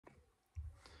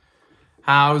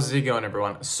How's it going,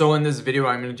 everyone? So in this video,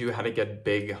 I'm going to do how to get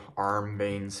big arm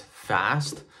veins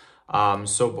fast.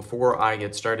 So before I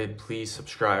get started, please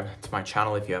subscribe to my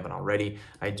channel if you haven't already.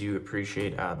 I do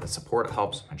appreciate the support. It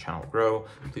helps my channel grow.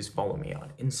 Please follow me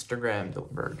on Instagram,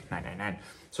 Dillenberg999.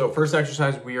 So first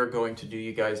exercise we are going to do,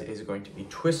 you guys, is going to be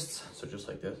twists. So just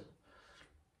like this.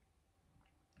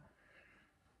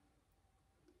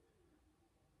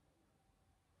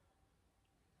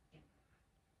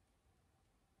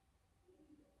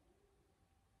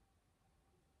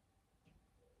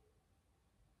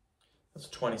 That's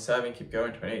 27, keep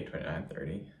going, 28, 29,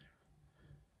 30.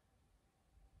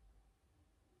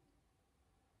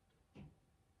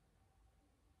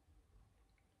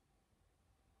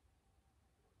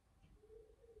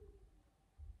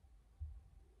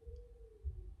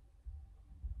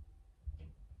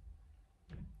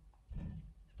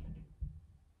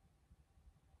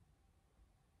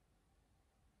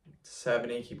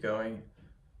 $70, keep going.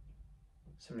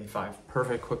 75,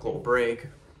 perfect, quick little break.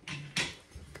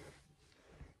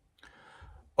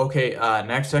 Okay,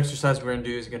 next exercise we're gonna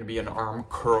do is gonna be an arm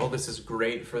curl. This is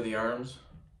great for the arms.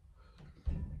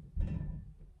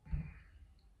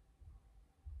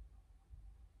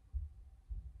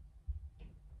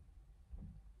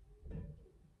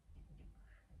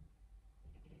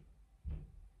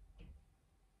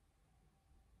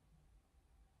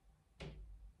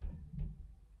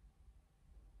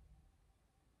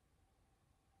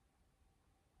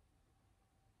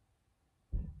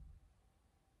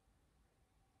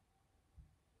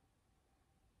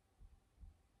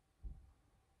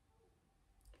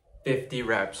 $50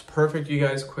 reps. Perfect, you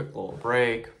guys. Quick little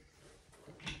break.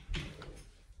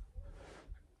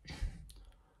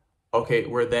 Okay,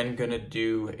 we're then gonna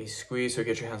do a squeeze. So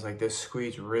get your hands like this.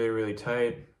 Squeeze really, really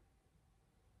tight.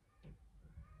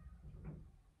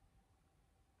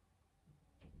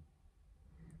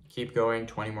 Keep going,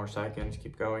 20 more seconds.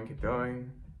 Keep going, keep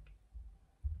going.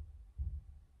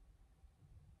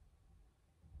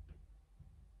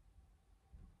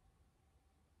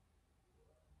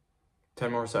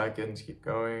 Ten more seconds, keep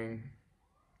going.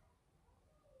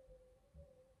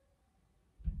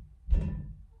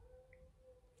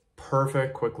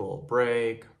 Perfect, quick little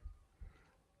break.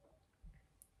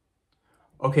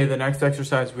 Okay, the next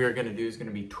exercise we are gonna do is gonna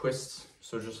be twists.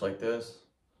 So just like this.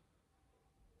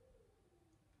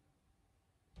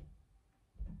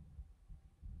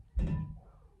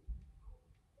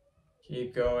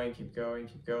 Keep going, keep going,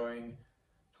 keep going.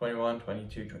 21,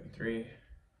 22, 23.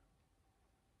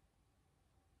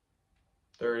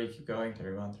 30, keep going,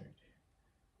 31,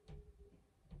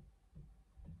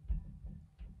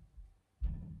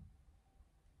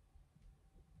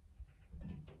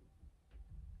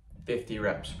 32. $50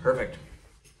 reps, perfect.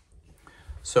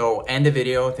 So end the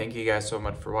video. Thank you guys so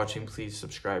much for watching. Please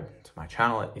subscribe to my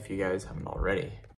channel if you guys haven't already.